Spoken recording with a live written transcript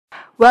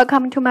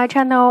Welcome to my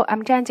channel.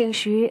 I'm Zhang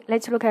Xu.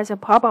 Let's look at the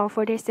problem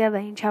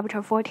 47 in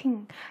chapter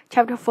 14.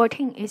 Chapter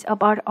 14 is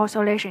about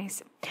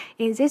oscillations.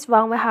 In this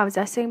one, we have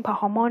the simple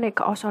harmonic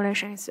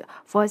oscillations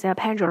for the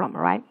pendulum,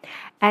 right?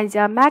 And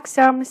the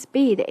maximum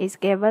speed is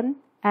given,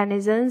 and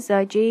then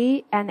the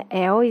G and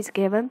L is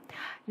given.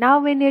 Now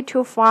we need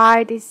to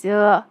find this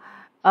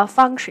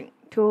function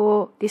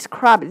to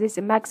describe this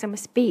maximum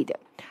speed.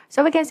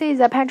 So we can see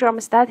the pendulum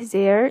starts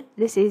there.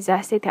 This is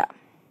theta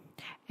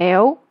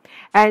L.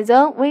 And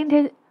then when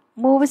it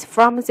moves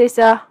from this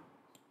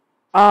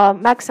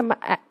maximum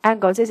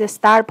angle, this is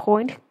start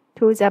point,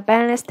 to the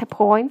balanced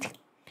point,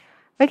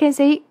 we can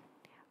see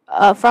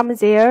from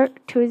there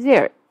to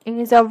there.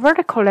 In the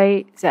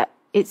vertically,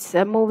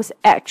 it moves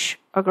h,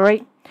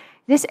 agree?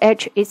 This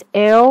h is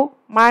L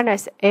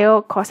minus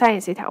L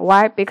cosine theta.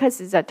 Why? Because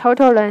the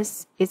total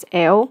length is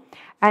L,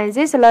 and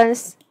this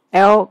length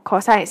L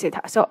cosine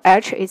theta. So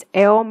h is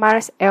L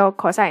minus L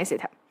cosine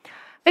theta.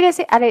 We can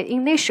see at the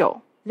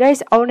initial, there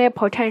is only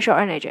potential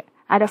energy.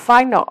 At the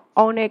final,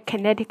 only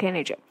kinetic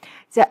energy.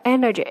 The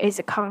energy is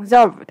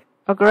conserved.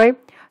 Agree?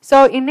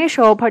 So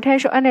initial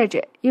potential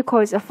energy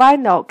equals the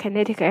final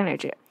kinetic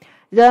energy.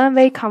 Then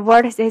we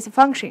convert this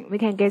function. We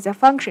can get the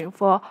function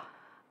for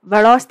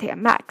velocity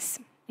max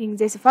in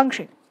this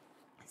function.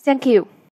 Thank you.